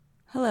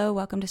Hello,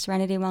 welcome to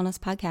Serenity Wellness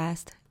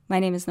Podcast. My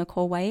name is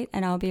Nicole White,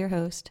 and I'll be your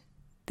host.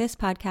 This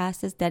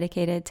podcast is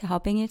dedicated to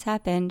helping you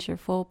tap into your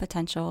full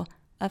potential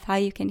of how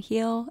you can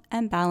heal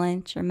and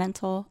balance your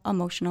mental,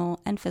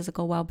 emotional, and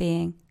physical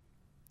well-being.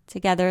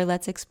 Together,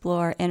 let's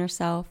explore inner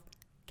self,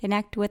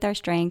 connect with our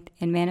strength,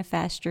 and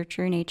manifest your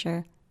true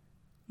nature,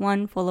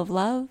 one full of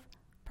love,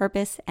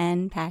 purpose,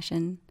 and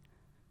passion.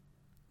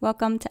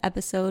 Welcome to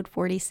episode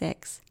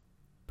 46,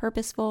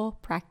 Purposeful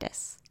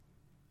Practice.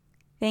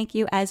 Thank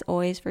you, as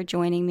always, for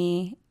joining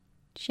me,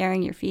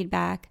 sharing your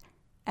feedback,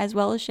 as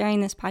well as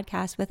sharing this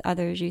podcast with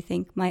others you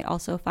think might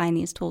also find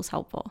these tools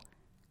helpful.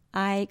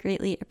 I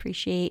greatly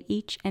appreciate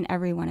each and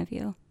every one of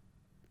you.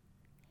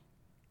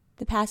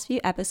 The past few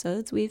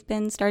episodes, we've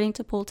been starting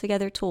to pull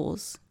together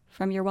tools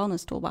from your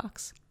wellness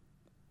toolbox.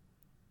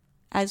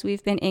 As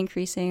we've been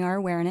increasing our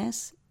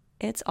awareness,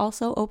 it's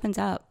also opened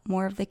up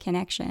more of the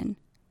connection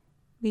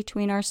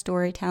between our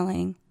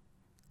storytelling,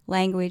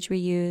 language we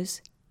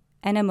use,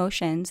 and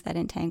emotions that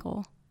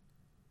entangle.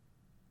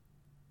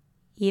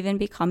 Even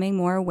becoming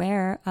more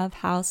aware of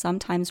how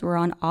sometimes we're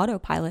on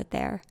autopilot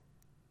there.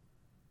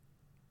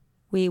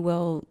 We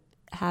will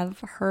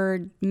have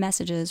heard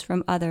messages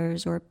from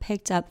others or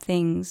picked up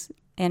things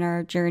in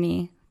our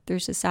journey through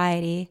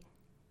society,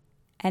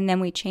 and then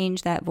we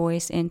change that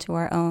voice into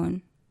our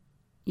own,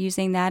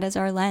 using that as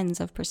our lens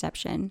of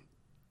perception,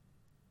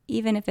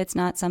 even if it's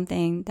not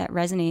something that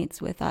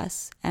resonates with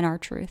us and our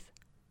truth.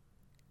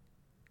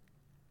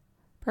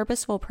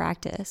 Purposeful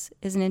practice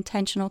is an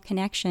intentional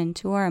connection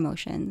to our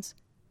emotions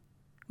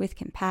with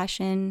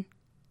compassion,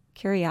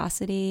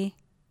 curiosity,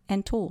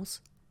 and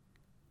tools.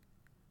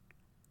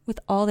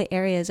 With all the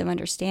areas of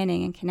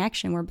understanding and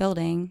connection we're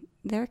building,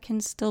 there can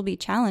still be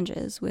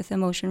challenges with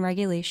emotion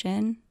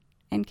regulation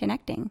and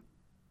connecting.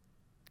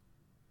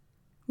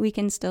 We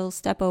can still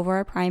step over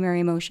our primary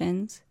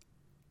emotions,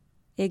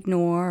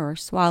 ignore or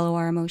swallow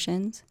our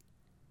emotions,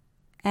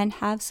 and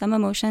have some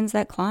emotions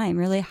that climb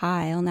really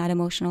high on that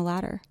emotional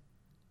ladder.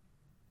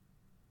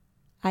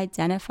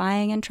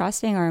 Identifying and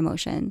trusting our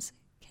emotions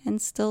can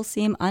still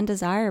seem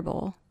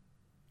undesirable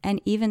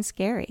and even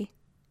scary.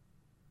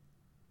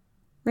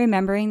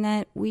 Remembering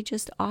that we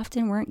just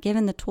often weren't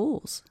given the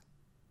tools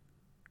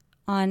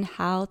on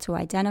how to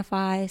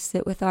identify,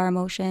 sit with our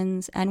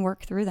emotions, and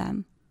work through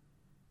them.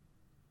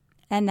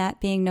 And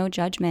that being no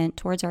judgment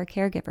towards our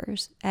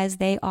caregivers, as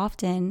they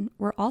often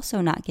were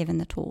also not given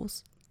the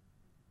tools.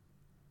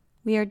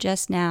 We are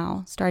just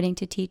now starting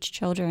to teach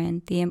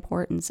children the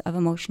importance of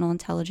emotional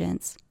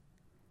intelligence,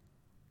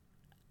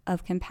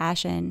 of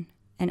compassion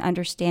and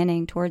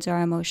understanding towards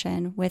our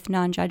emotion with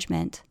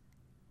non-judgment,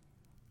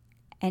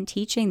 and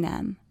teaching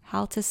them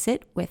how to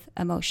sit with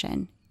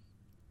emotion,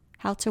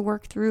 how to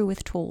work through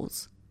with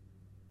tools.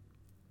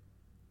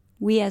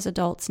 We as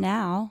adults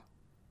now,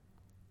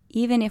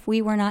 even if we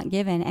were not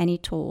given any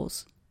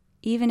tools,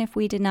 even if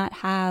we did not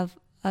have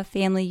a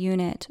family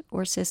unit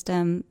or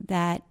system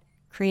that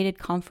created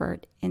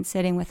comfort in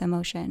sitting with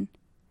emotion,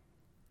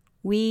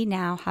 we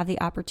now have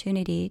the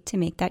opportunity to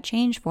make that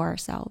change for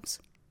ourselves.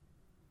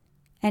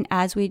 And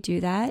as we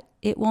do that,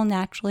 it will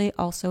naturally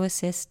also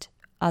assist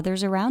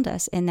others around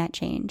us in that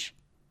change.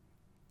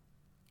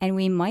 And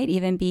we might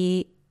even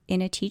be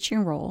in a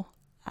teaching role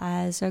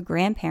as a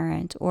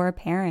grandparent or a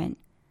parent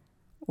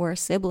or a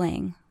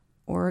sibling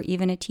or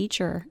even a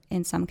teacher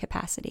in some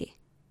capacity,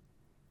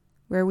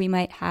 where we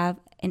might have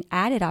an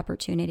added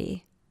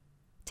opportunity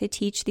to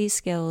teach these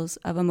skills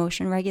of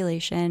emotion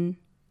regulation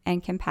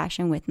and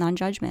compassion with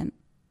non-judgment.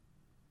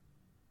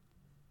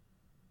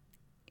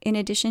 In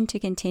addition to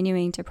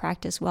continuing to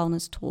practice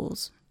wellness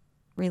tools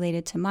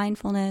related to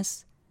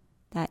mindfulness,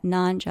 that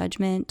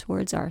non-judgment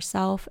towards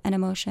ourself and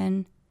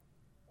emotion,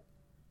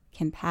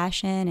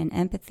 compassion and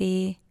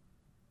empathy,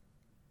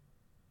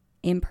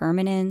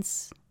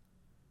 impermanence,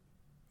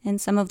 and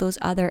some of those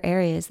other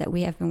areas that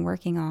we have been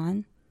working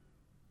on,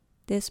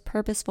 this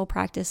purposeful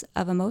practice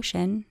of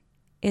emotion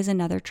is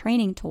another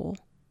training tool.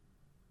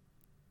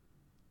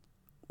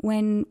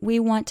 When we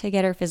want to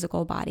get our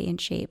physical body in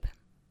shape,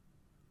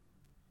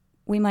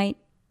 we might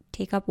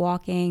take up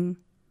walking,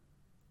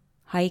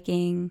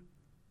 hiking,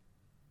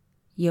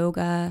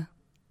 yoga,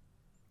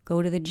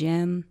 go to the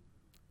gym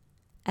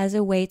as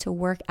a way to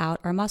work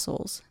out our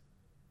muscles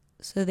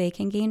so they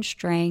can gain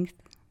strength,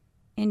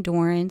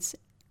 endurance,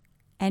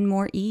 and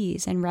more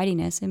ease and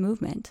readiness in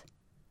movement.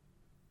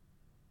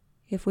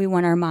 If we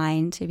want our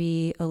mind to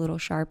be a little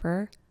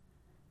sharper,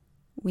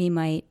 we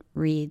might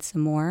read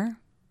some more,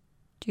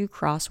 do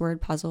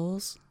crossword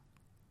puzzles,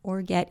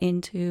 or get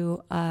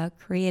into a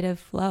creative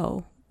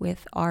flow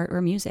with art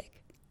or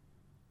music.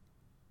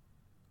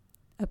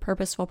 A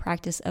purposeful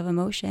practice of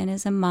emotion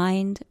is a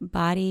mind,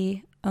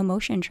 body,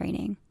 emotion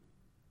training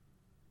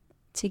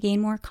to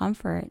gain more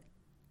comfort,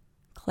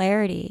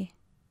 clarity,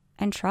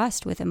 and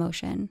trust with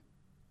emotion,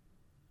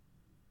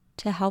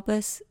 to help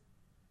us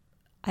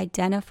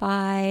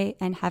identify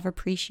and have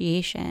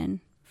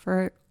appreciation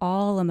for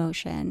all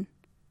emotion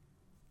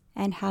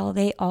and how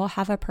they all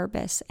have a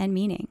purpose and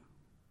meaning.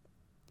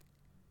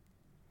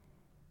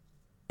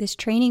 This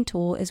training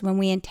tool is when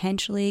we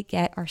intentionally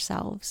get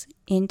ourselves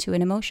into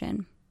an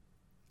emotion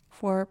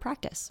for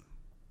practice,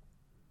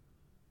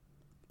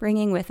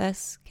 bringing with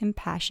us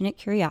compassionate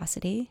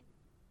curiosity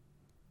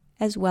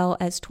as well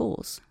as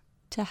tools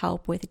to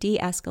help with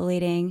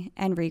de-escalating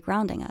and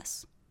regrounding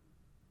us.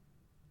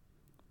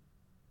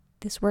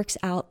 This works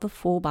out the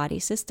full body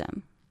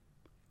system.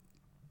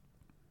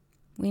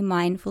 We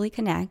mindfully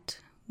connect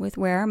with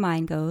where our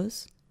mind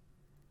goes,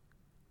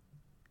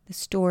 the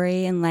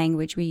story and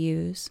language we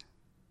use,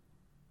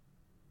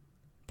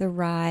 the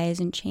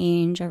rise and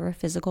change of our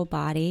physical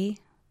body,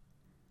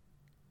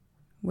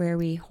 where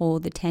we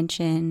hold the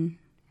tension,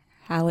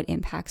 how it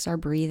impacts our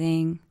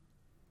breathing,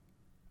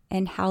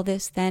 and how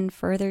this then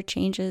further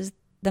changes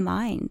the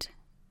mind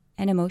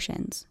and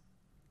emotions.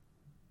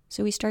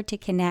 So we start to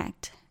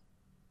connect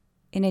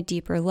in a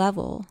deeper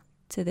level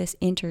to this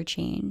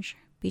interchange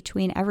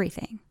between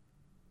everything.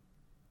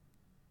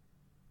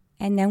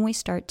 And then we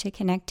start to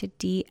connect to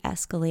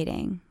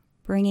de-escalating,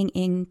 bringing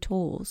in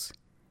tools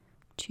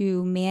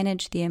to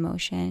manage the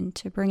emotion,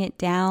 to bring it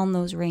down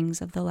those rings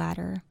of the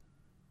ladder,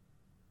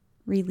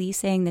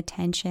 releasing the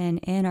tension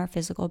in our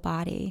physical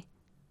body,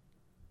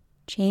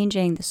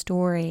 changing the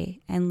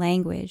story and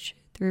language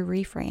through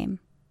reframe,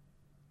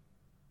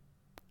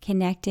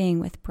 connecting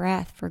with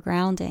breath for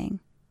grounding,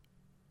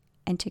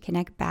 and to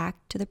connect back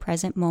to the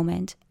present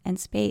moment and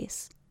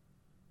space.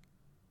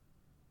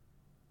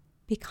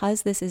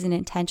 Because this is an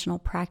intentional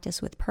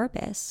practice with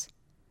purpose,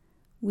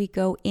 we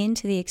go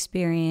into the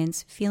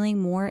experience feeling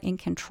more in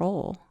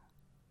control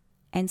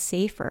and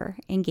safer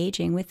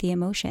engaging with the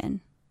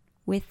emotion,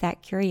 with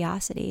that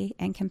curiosity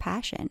and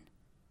compassion.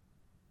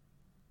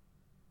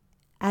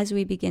 As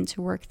we begin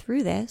to work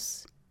through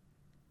this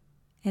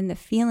and the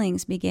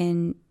feelings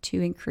begin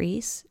to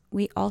increase,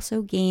 we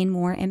also gain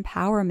more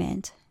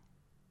empowerment.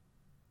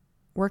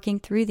 Working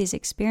through these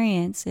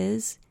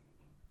experiences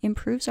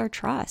improves our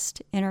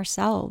trust in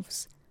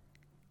ourselves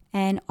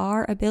and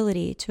our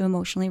ability to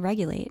emotionally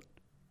regulate.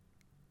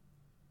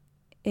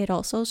 It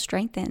also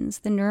strengthens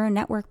the neural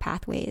network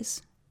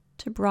pathways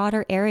to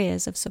broader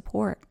areas of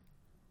support.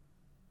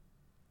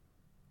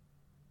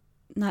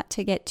 Not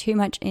to get too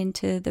much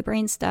into the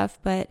brain stuff,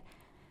 but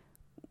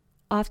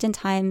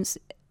oftentimes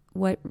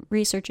what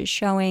research is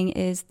showing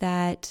is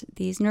that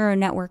these neural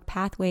network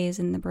pathways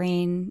in the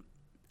brain,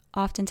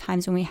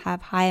 oftentimes when we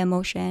have high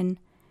emotion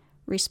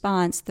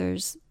response,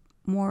 there's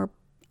more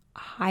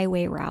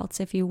highway routes,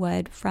 if you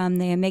would, from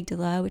the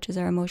amygdala, which is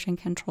our emotion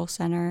control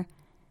center,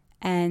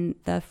 and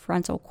the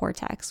frontal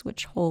cortex,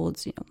 which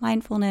holds,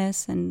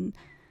 mindfulness and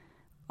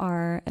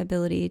our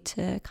ability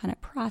to kind of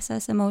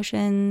process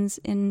emotions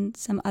in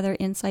some other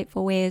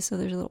insightful ways. So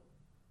there's a little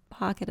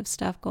pocket of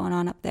stuff going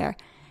on up there.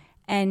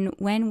 And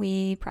when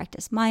we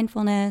practice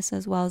mindfulness,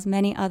 as well as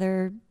many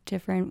other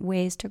different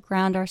ways to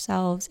ground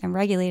ourselves and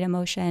regulate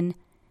emotion,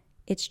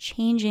 it's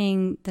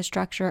changing the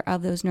structure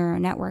of those neural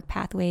network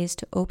pathways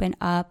to open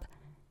up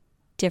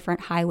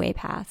different highway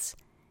paths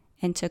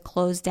and to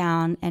close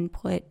down and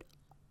put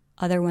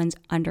other ones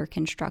under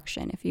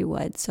construction, if you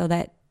would, so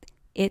that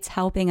it's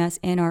helping us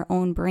in our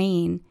own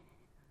brain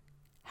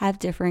have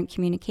different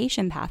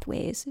communication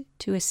pathways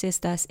to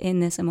assist us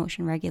in this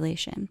emotion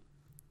regulation.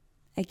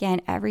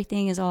 Again,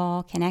 everything is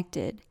all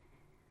connected.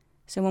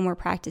 So when we're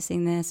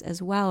practicing this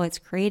as well, it's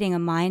creating a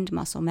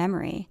mind-muscle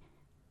memory,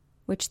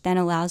 which then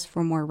allows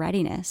for more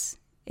readiness.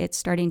 It's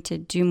starting to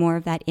do more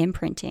of that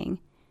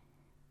imprinting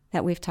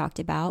that we've talked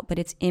about, but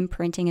it's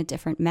imprinting a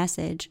different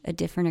message, a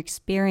different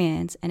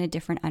experience, and a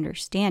different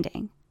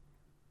understanding.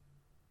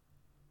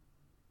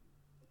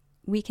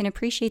 We can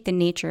appreciate the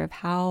nature of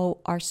how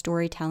our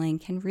storytelling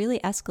can really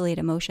escalate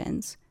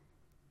emotions.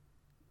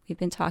 We've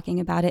been talking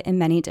about it in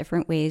many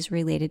different ways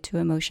related to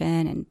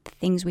emotion and the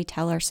things we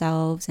tell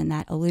ourselves and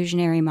that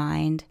illusionary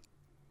mind.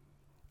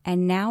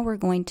 And now we're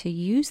going to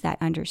use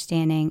that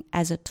understanding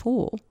as a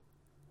tool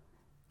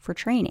for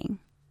training.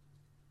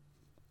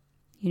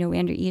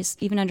 We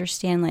even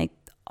understand like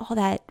all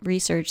that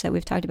research that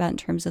we've talked about in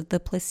terms of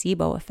the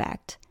placebo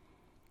effect,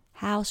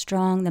 how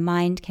strong the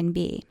mind can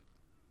be.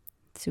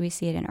 So we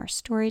see it in our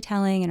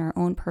storytelling and our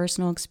own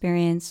personal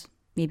experience.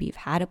 Maybe you've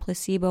had a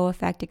placebo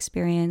effect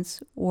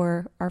experience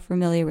or are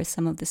familiar with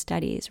some of the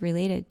studies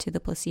related to the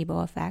placebo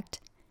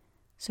effect.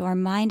 So our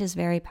mind is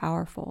very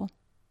powerful.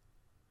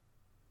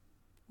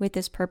 With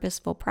this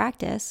purposeful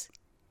practice,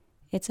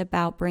 it's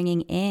about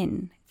bringing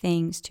in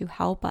things to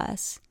help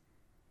us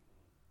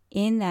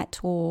in that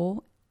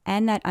tool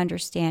and that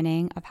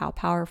understanding of how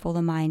powerful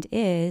the mind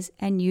is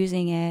and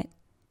using it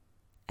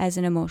as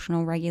an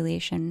emotional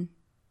regulation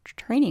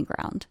training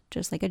ground,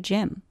 just like a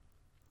gym.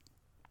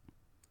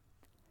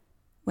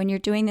 When you're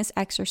doing this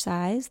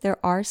exercise, there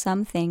are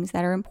some things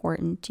that are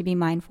important to be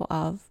mindful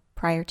of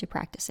prior to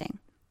practicing.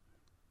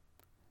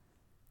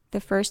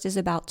 The first is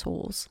about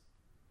tools.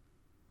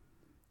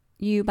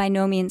 You by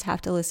no means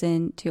have to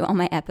listen to all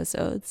my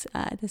episodes.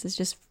 This is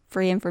just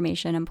free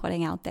information I'm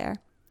putting out there.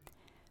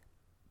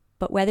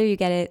 But whether you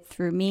get it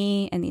through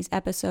me and these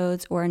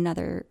episodes or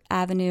another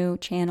avenue,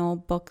 channel,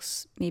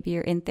 books, maybe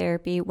you're in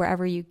therapy,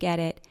 wherever you get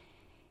it,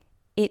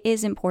 it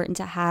is important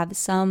to have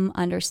some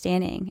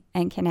understanding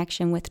and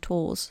connection with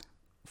tools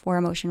for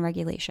emotion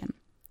regulation.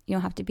 You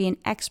don't have to be an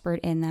expert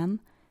in them,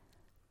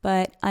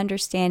 but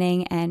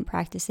understanding and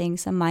practicing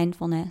some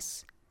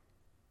mindfulness,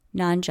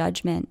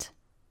 non-judgment,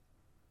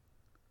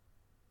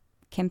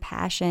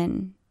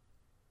 compassion,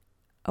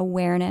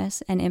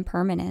 awareness, and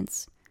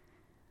impermanence.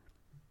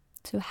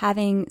 So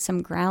having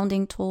some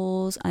grounding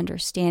tools,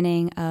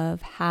 understanding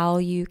of how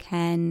you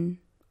can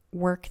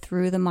work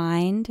through the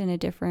mind in a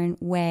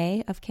different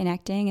way of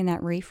connecting in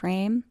that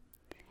reframe,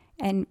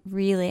 and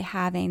really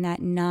having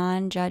that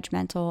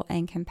non-judgmental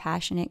and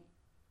compassionate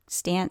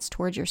stance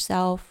towards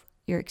yourself,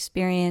 your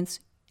experience,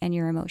 and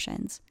your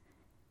emotions.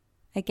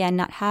 Again,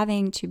 not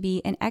having to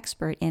be an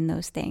expert in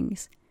those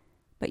things,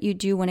 but you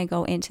do want to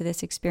go into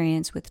this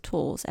experience with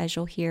tools, as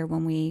you'll hear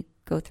when we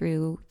go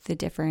through the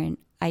different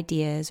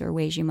ideas or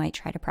ways you might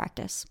try to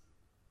practice.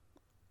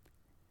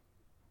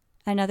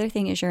 Another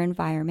thing is your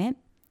environment.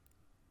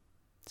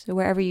 So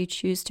wherever you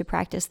choose to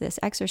practice this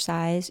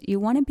exercise, you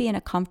want to be in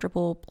a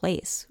comfortable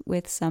place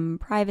with some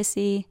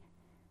privacy,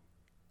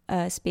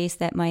 a space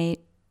that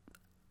might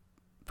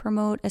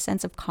promote a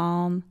sense of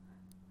calm,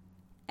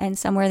 and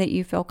somewhere that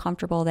you feel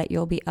comfortable that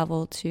you'll be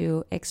able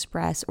to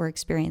express or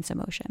experience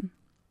emotion.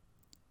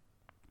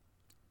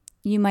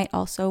 You might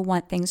also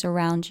want things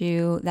around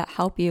you that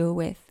help you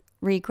with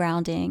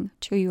regrounding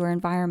to your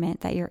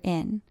environment that you're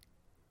in,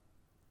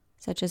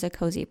 such as a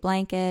cozy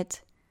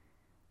blanket,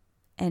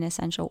 an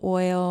essential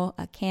oil,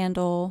 a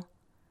candle.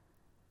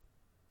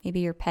 Maybe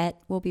your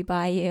pet will be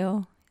by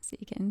you, so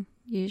you can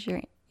use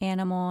your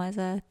animal as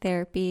a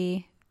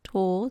therapy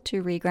tool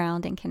to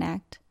reground and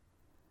connect.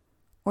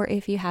 Or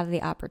if you have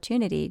the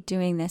opportunity,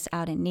 doing this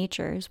out in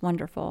nature is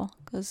wonderful,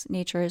 because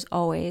nature is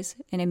always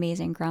an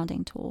amazing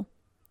grounding tool.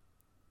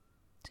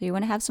 So you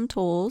want to have some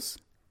tools,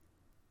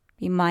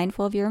 be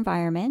mindful of your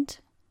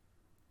environment,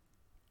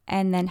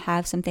 and then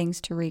have some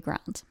things to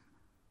reground.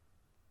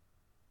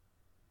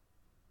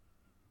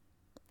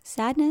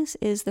 Sadness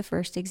is the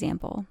first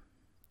example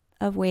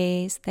of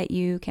ways that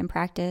you can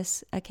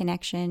practice a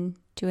connection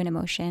to an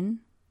emotion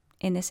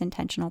in this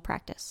intentional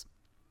practice.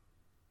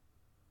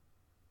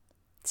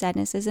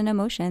 Sadness is an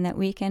emotion that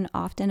we can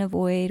often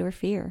avoid or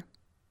fear.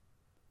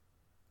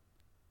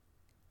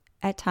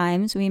 At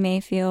times, we may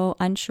feel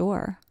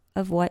unsure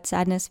of what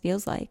sadness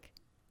feels like.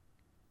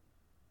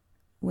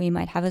 We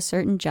might have a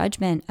certain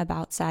judgment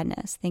about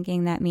sadness,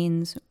 thinking that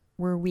means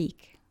we're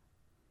weak.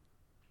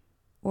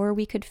 Or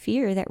we could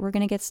fear that we're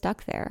going to get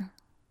stuck there,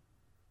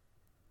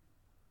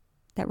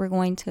 that we're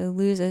going to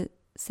lose a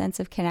sense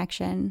of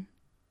connection,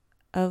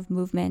 of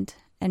movement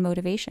and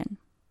motivation.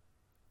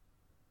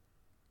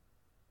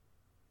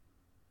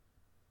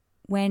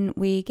 When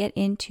we get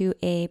into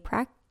a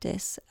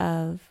practice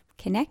of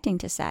connecting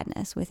to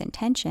sadness with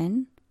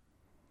intention,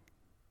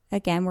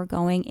 again, we're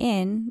going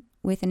in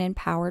with an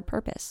empowered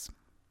purpose.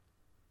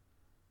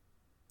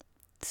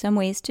 Some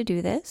ways to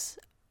do this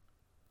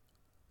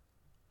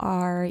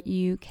are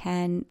you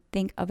can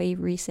think of a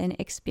recent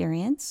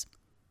experience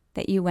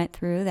that you went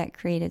through that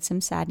created some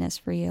sadness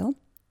for you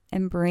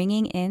and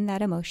bringing in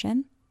that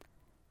emotion.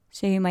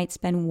 So you might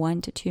spend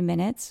 1 to 2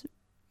 minutes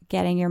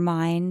getting your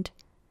mind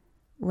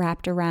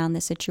wrapped around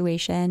the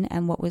situation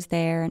and what was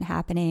there and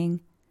happening,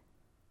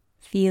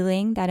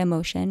 feeling that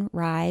emotion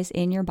rise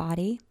in your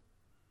body,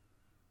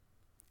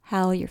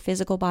 how your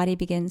physical body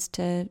begins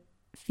to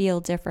feel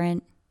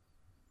different,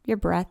 your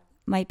breath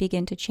might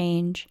begin to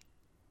change,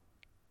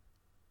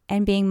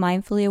 and being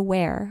mindfully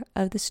aware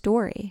of the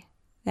story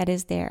that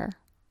is there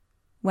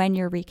when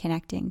you're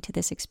reconnecting to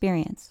this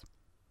experience.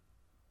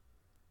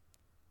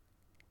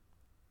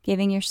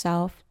 Giving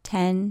yourself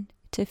 10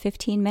 to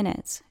 15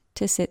 minutes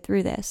to sit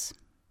through this.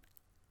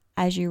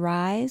 As you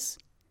rise,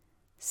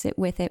 sit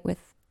with it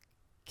with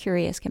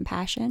curious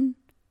compassion,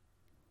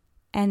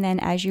 and then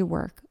as you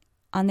work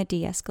on the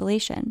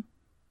de-escalation.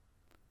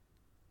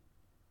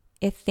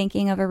 If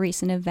thinking of a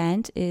recent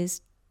event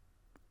is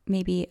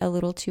maybe a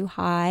little too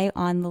high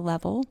on the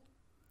level,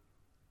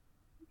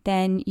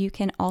 then you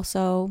can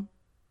also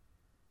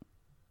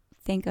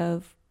think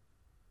of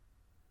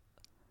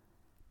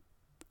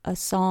a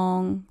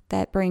song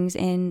that brings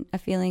in a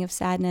feeling of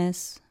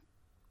sadness,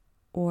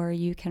 or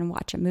you can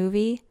watch a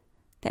movie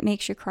that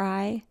makes you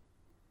cry.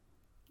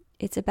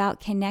 It's about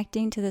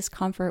connecting to this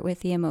comfort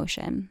with the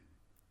emotion.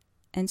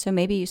 And so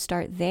maybe you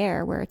start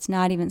there where it's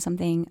not even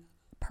something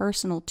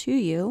personal to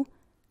you,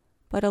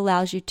 but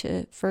allows you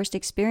to first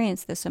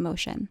experience this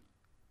emotion.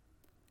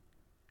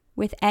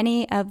 With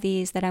any of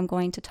these that I'm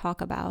going to talk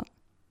about,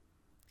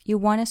 you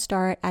want to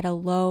start at a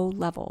low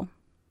level.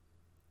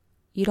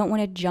 You don't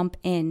want to jump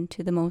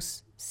into the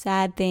most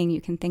sad thing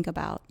you can think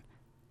about.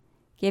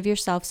 Give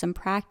yourself some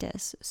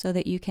practice so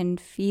that you can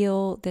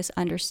feel this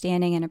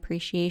understanding and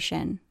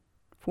appreciation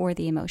for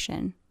the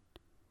emotion.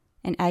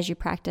 And as you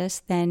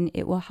practice, then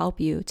it will help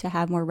you to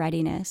have more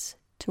readiness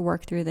to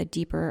work through the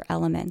deeper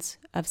elements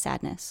of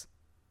sadness.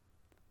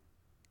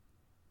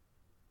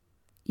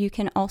 You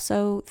can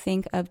also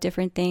think of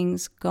different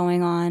things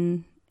going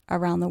on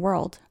around the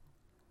world.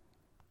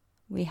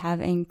 We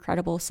have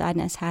incredible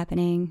sadness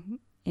happening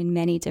in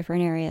many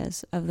different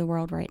areas of the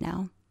world right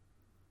now.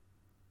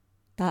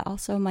 That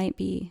also might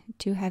be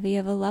too heavy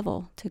of a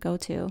level to go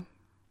to.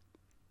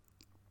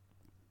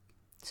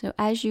 So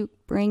as you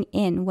bring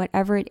in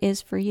whatever it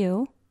is for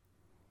you,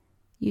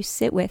 you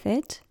sit with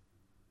it.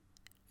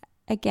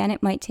 Again,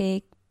 it might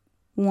take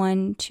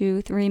 1,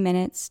 2, 3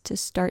 minutes to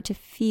start to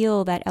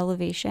feel that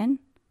elevation,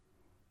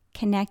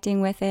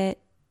 connecting with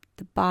it,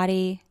 the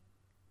body,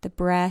 the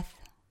breath,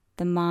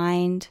 the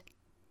mind,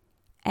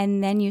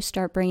 and then you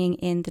start bringing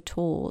in the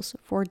tools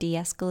for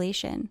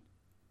de-escalation.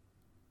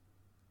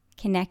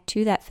 Connect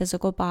to that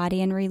physical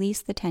body and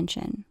release the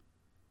tension,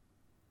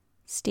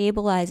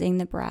 stabilizing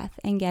the breath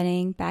and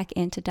getting back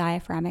into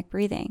diaphragmatic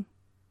breathing.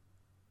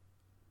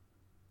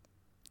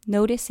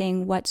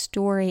 Noticing what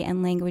story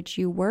and language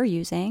you were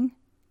using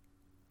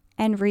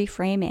and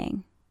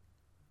reframing,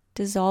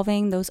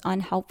 dissolving those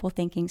unhelpful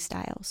thinking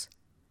styles,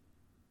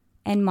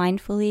 and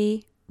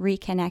mindfully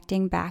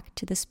reconnecting back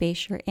to the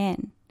space you're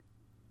in.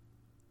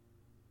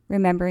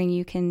 Remembering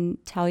you can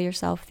tell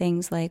yourself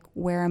things like,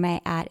 where am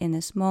I at in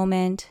this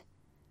moment?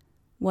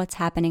 What's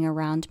happening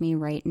around me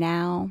right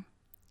now?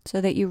 So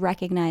that you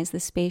recognize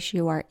the space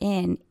you are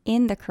in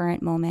the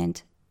current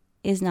moment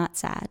is not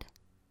sad.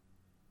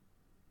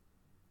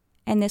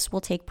 And this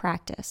will take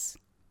practice.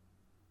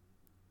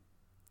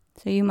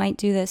 So you might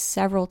do this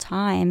several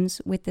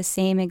times with the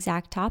same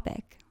exact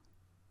topic.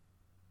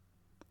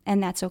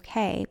 And that's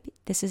okay.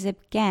 This is,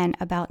 again,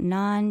 about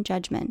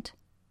non-judgment.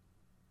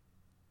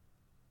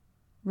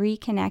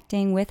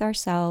 Reconnecting with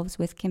ourselves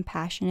with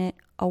compassionate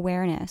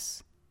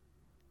awareness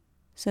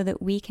so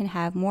that we can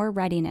have more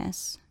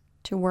readiness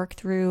to work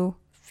through,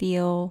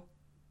 feel,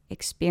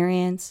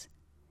 experience,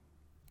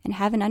 and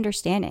have an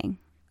understanding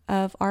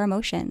of our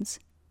emotions,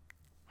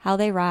 how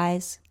they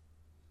rise,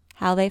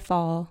 how they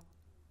fall,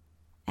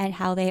 and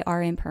how they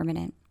are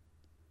impermanent.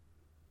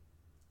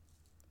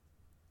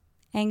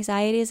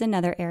 Anxiety is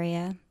another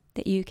area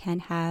that you can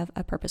have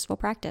a purposeful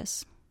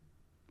practice.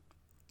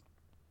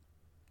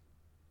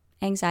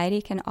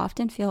 Anxiety can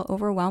often feel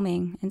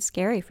overwhelming and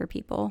scary for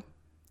people,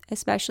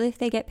 especially if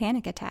they get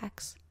panic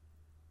attacks.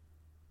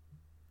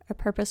 A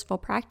purposeful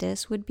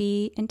practice would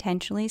be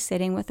intentionally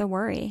sitting with a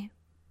worry.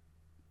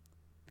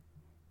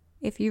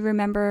 If you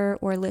remember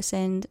or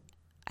listened,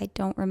 I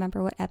don't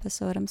remember what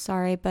episode, I'm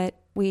sorry, but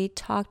we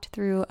talked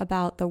through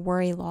about the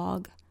worry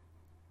log.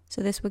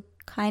 So this would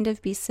kind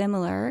of be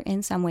similar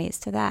in some ways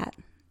to that.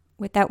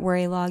 With that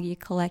worry log, you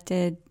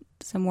collected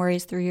some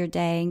worries through your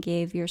day and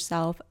gave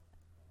yourself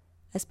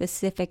a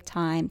specific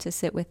time to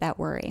sit with that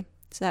worry.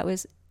 So that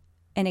was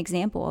an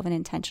example of an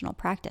intentional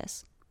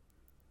practice.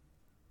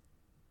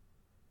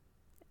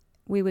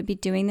 We would be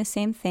doing the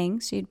same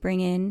thing. So you'd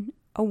bring in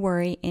a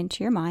worry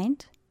into your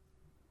mind.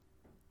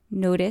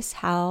 Notice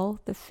how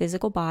the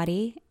physical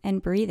body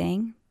and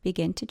breathing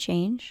begin to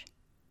change.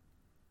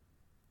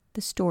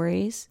 The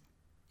stories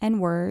and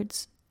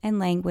words and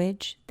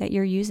language that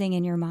you're using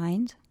in your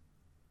mind.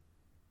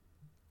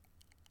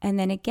 And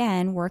then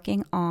again,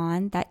 working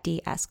on that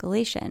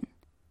de-escalation.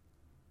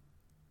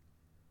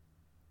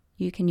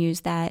 You can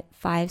use that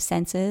 5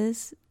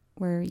 senses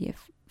where you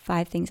have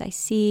 5 things I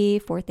see,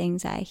 4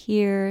 things I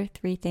hear,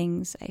 3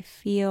 things I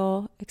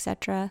feel,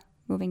 etc.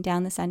 Moving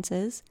down the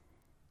senses.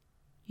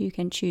 You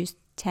can choose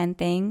 10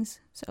 things.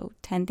 So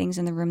 10 things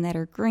in the room that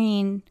are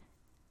green,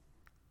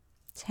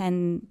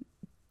 10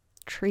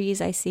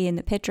 trees I see in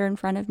the picture in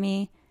front of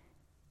me,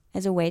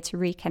 as a way to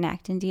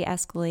reconnect and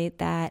de-escalate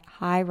that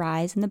high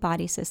rise in the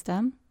body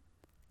system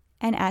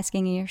and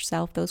asking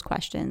yourself those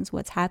questions.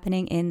 What's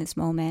happening in this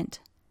moment?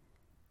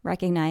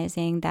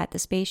 Recognizing that the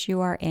space you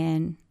are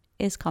in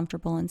is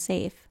comfortable and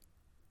safe.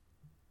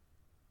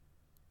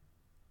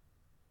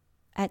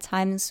 At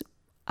times,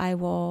 I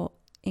will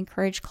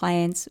encourage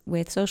clients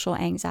with social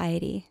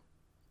anxiety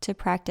to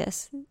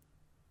practice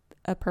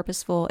a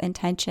purposeful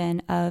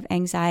intention of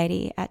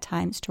anxiety at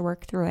times to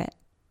work through it.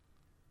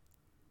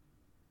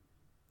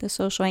 The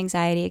social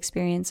anxiety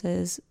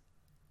experiences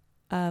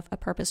of a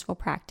purposeful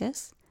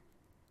practice.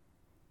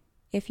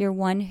 If you're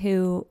one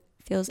who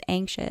feels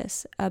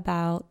anxious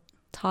about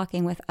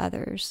talking with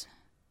others,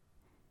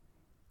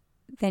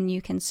 then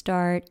you can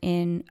start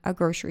in a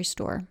grocery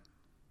store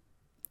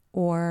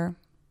or,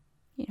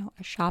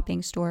 a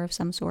shopping store of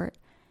some sort.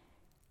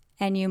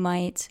 And you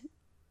might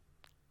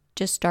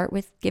just start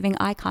with giving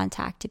eye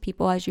contact to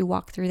people as you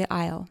walk through the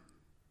aisle.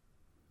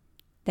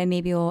 Then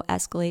maybe it will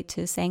escalate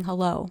to saying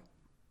hello.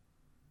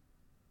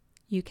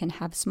 You can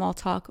have small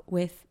talk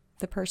with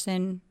the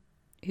person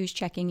who's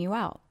checking you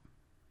out.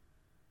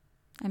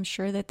 I'm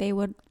sure that they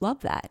would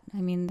love that.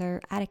 I mean,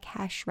 they're at a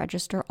cash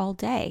register all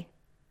day.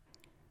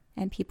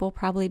 And people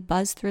probably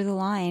buzz through the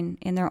line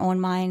in their own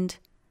mind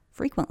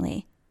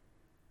frequently.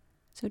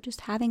 So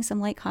just having some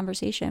light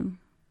conversation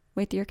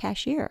with your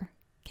cashier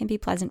can be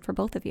pleasant for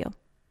both of you.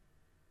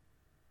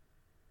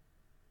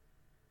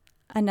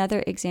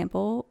 Another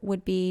example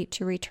would be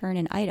to return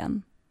an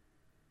item.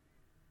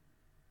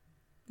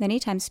 Many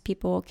times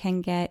people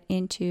can get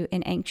into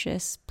an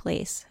anxious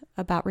place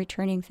about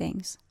returning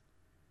things.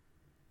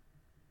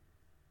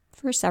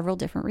 for several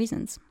different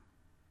reasons.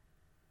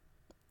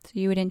 So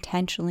you would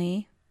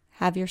intentionally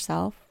have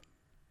yourself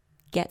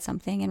get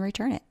something and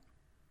return it.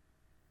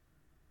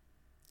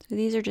 So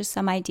these are just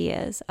some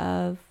ideas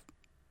of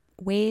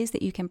ways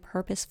that you can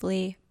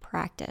purposefully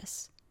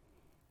practice.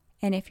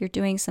 And if you're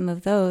doing some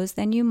of those,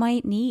 then you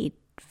might need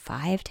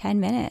 5-10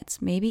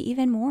 minutes, maybe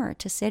even more,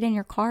 to sit in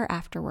your car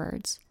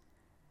afterwards,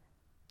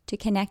 to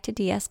connect to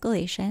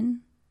de-escalation,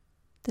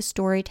 the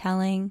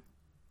storytelling,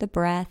 the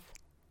breath,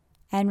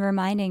 and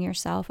reminding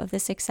yourself of the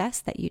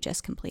success that you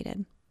just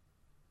completed.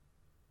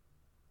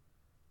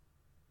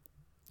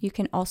 You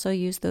can also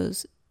use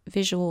those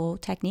visual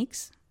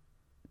techniques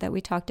that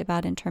we talked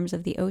about in terms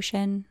of the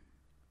ocean,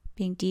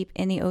 being deep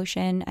in the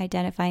ocean,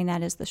 identifying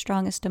that as the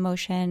strongest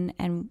emotion,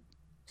 and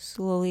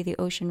slowly the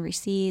ocean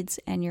recedes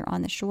and you're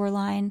on the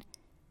shoreline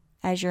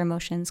as your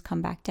emotions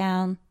come back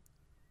down.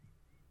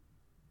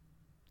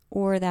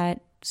 Or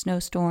that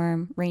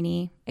snowstorm,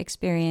 rainy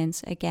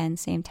experience, again,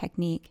 same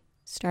technique,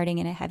 starting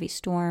in a heavy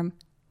storm,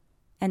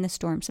 and the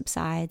storm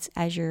subsides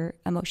as your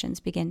emotions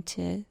begin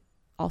to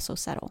also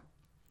settle.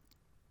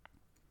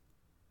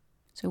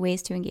 So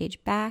ways to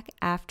engage back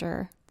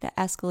after the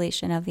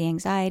escalation of the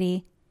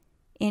anxiety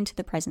into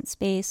the present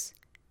space,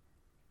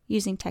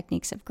 using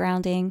techniques of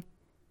grounding,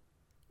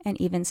 and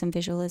even some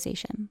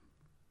visualization.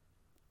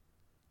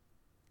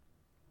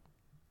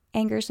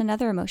 Anger is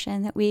another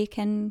emotion that we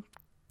can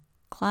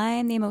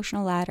climb the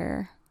emotional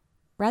ladder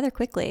rather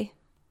quickly,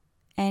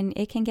 and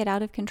it can get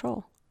out of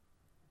control.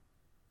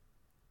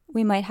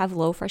 We might have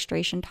low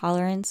frustration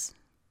tolerance,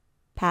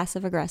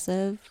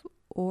 passive-aggressive,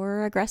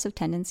 or aggressive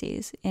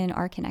tendencies in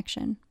our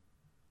connection.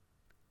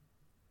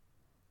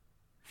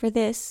 For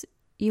this,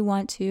 you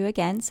want to,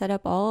 again, set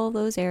up all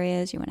those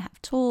areas. You want to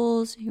have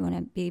tools. You want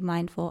to be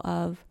mindful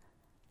of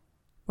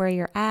where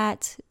you're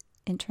at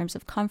in terms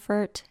of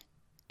comfort,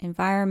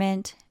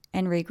 environment,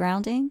 and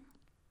regrounding.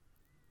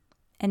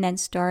 And then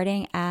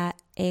starting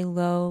at a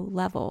low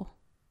level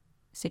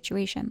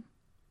situation.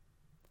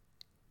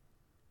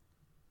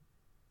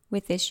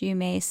 With this, you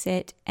may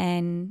sit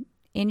and,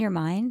 in your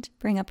mind,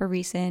 bring up a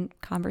recent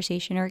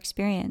conversation or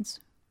experience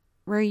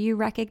where you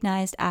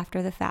recognized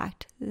after the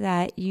fact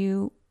that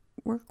you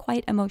were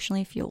quite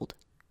emotionally fueled.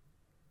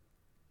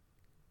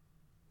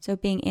 So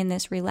being in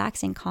this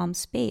relaxing, calm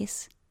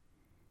space,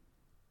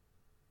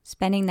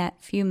 spending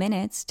that few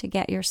minutes to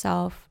get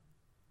yourself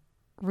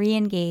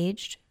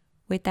re-engaged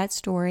with that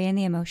story and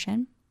the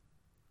emotion,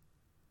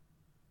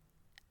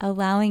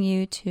 allowing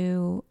you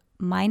to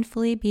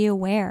mindfully be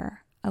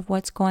aware of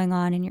what's going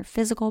on in your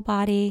physical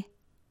body,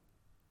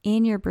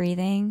 in your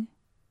breathing,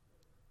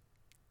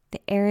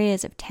 the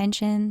areas of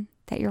tension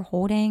that you're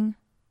holding,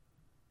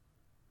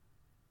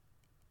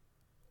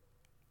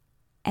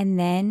 and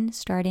then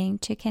starting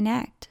to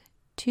connect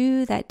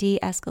to that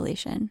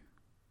de-escalation,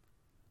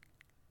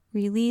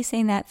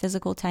 releasing that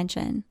physical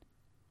tension,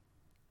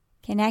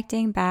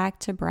 connecting back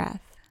to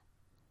breath,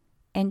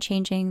 and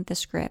changing the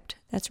script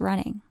that's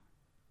running.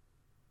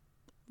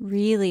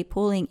 Really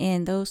pulling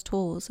in those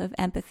tools of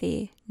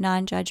empathy,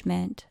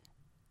 non-judgment,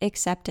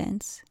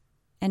 acceptance,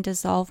 and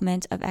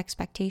dissolvement of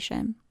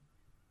expectation.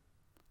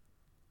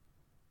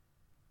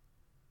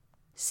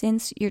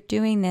 Since you're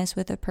doing this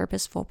with a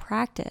purposeful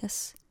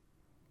practice,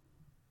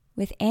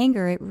 with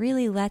anger, it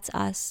really lets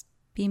us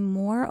be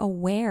more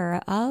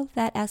aware of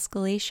that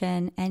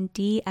escalation and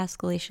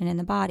de-escalation in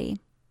the body.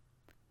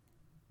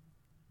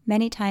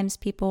 Many times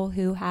people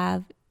who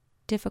have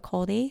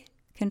difficulty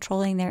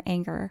controlling their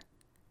anger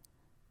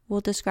will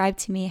describe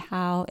to me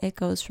how it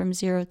goes from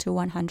 0 to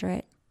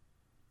 100.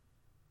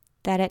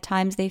 That at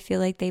times they feel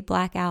like they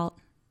black out.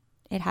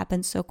 It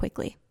happens so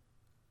quickly.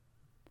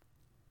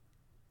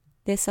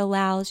 This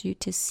allows you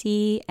to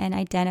see and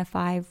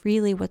identify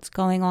really what's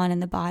going on in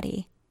the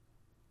body.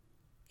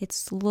 It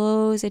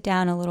slows it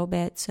down a little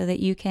bit so that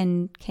you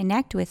can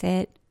connect with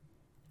it,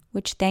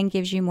 which then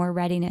gives you more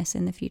readiness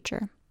in the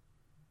future.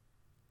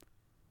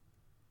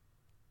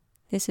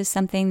 This is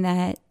something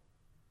that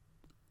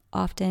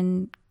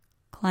often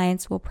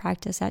clients will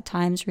practice at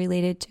times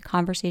related to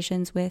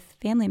conversations with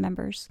family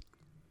members.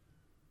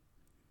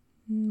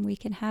 We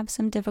can have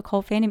some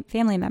difficult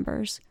family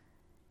members,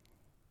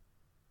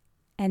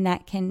 and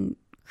that can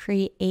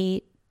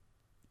create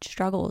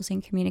struggles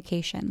in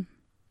communication.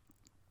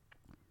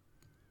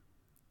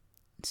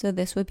 So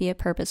this would be a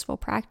purposeful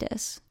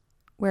practice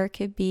where it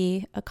could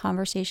be a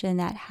conversation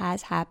that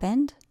has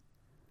happened,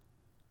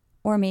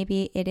 or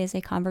maybe it is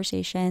a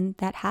conversation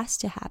that has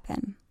to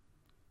happen.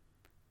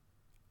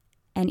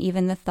 And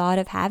even the thought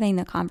of having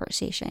the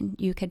conversation,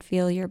 you could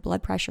feel your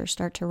blood pressure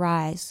start to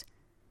rise.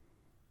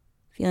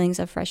 Feelings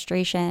of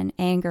frustration,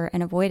 anger,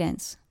 and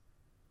avoidance.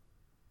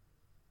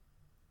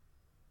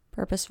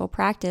 Purposeful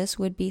practice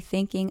would be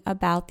thinking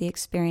about the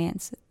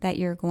experience that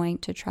you're going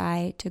to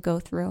try to go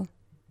through.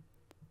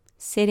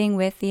 Sitting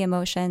with the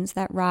emotions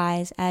that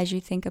rise as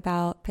you think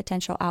about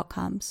potential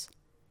outcomes.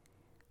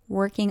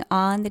 Working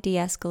on the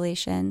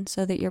de-escalation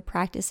so that you're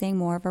practicing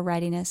more of a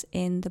readiness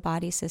in the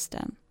body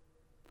system.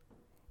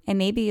 And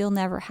maybe you'll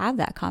never have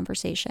that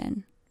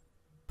conversation,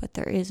 But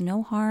there is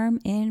no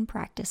harm in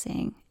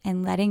practicing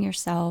and letting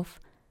yourself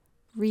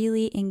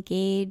really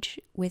engage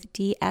with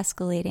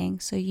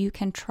de-escalating so you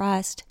can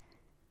trust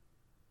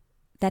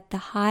that the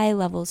high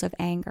levels of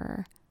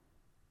anger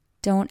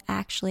don't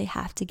actually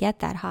have to get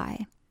that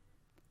high.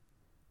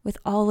 With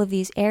all of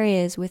these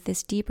areas, with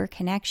this deeper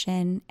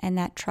connection and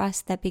that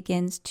trust that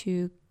begins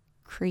to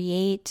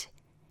create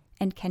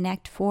and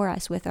connect for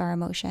us with our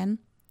emotion,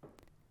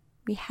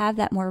 we have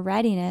that more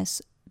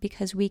readiness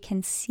because we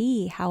can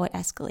see how it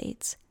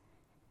escalates,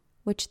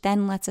 which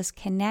then lets us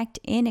connect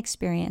in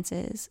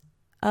experiences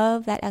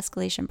of that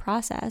escalation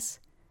process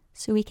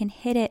so we can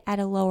hit it at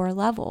a lower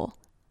level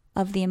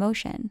of the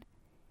emotion.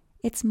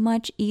 It's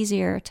much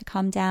easier to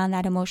come down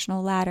that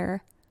emotional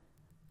ladder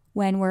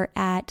when we're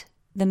at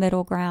the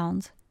middle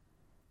ground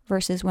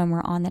versus when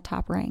we're on the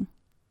top ring.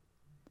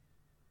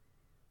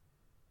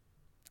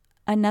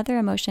 Another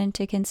emotion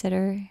to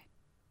consider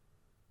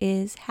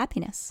is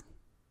happiness.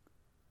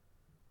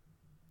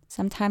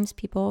 Sometimes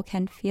people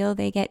can feel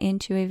they get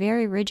into a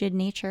very rigid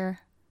nature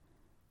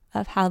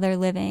of how they're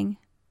living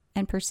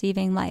and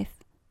perceiving life.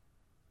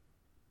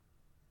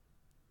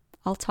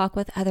 I'll talk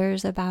with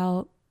others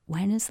about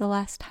when is the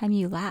last time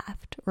you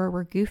laughed or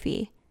were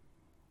goofy,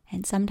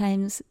 and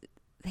sometimes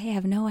they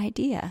have no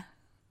idea.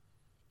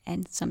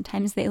 And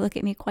sometimes they look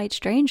at me quite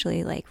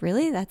strangely, like,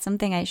 really? That's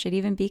something I should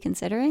even be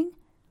considering?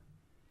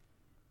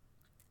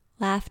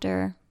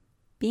 Laughter,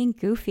 being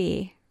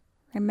goofy,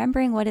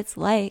 remembering what it's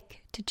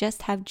like to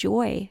just have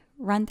joy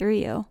run through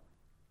you,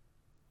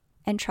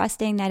 and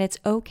trusting that it's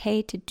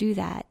okay to do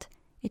that.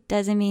 It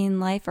doesn't mean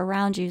life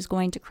around you is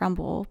going to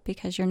crumble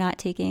because you're not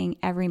taking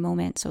every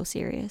moment so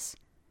serious.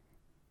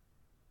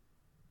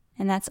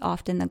 And that's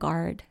often the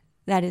guard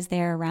that is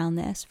there around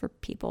this for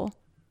people,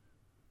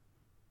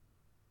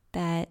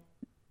 that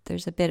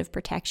there's a bit of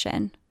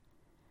protection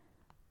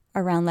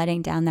around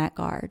letting down that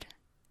guard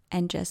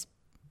and just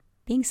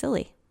being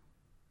silly.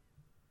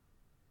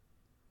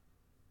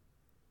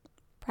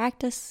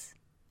 Practice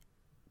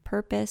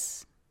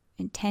purpose,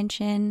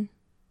 intention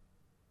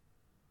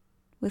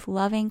with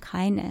loving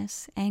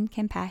kindness and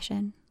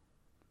compassion.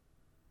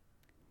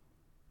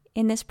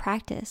 In this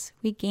practice,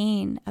 we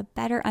gain a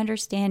better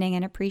understanding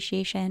and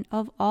appreciation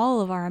of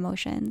all of our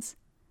emotions,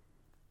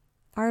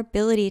 our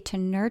ability to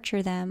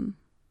nurture them,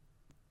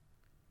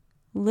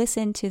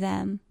 listen to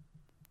them,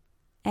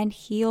 and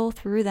heal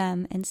through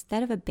them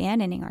instead of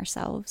abandoning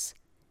ourselves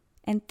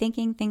and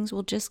thinking things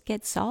will just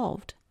get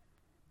solved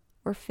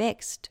or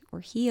fixed or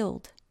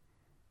healed.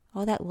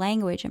 All that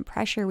language and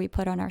pressure we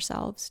put on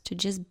ourselves to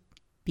just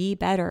be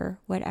better,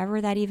 whatever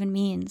that even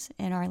means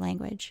in our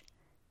language.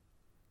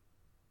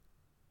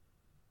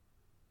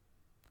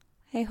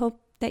 I hope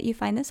that you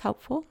find this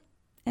helpful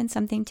and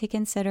something to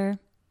consider,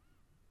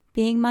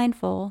 being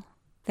mindful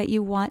that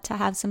you want to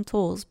have some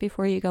tools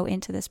before you go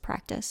into this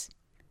practice.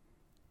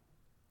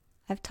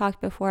 I've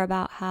talked before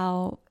about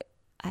how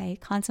I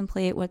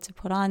contemplate what to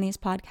put on these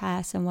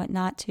podcasts and what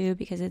not to,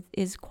 because it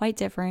is quite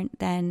different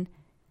than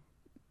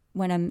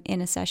when I'm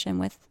in a session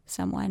with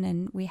someone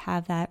and we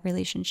have that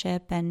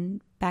relationship and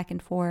back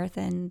and forth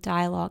and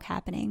dialogue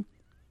happening.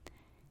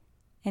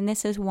 And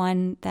this is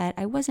one that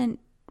I wasn't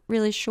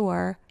really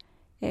sure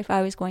if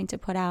I was going to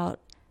put out,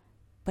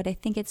 but I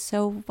think it's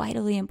so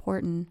vitally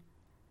important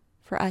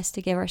for us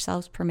to give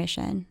ourselves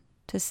permission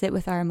to sit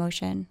with our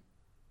emotion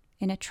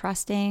in a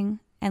trusting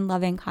and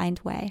loving, kind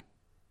way.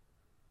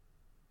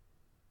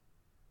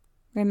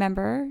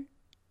 Remember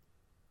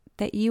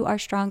that you are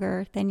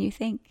stronger than you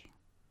think.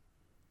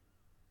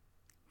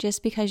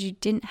 Just because you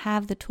didn't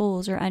have the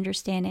tools or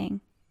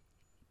understanding,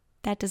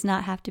 that does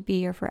not have to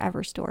be your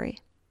forever story.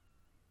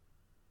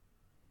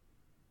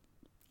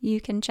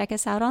 You can check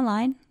us out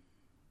online,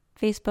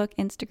 Facebook,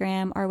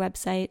 Instagram, our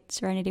website,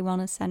 Serenity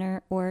Wellness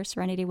Center, or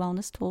Serenity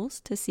Wellness Tools,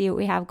 to see what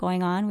we have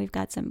going on. We've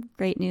got some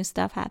great new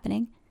stuff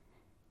happening.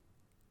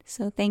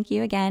 So thank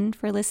you again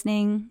for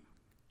listening,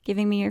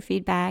 giving me your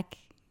feedback,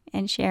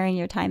 and sharing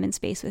your time and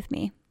space with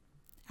me.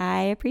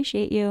 I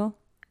appreciate you.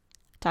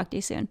 Talk to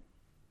you soon.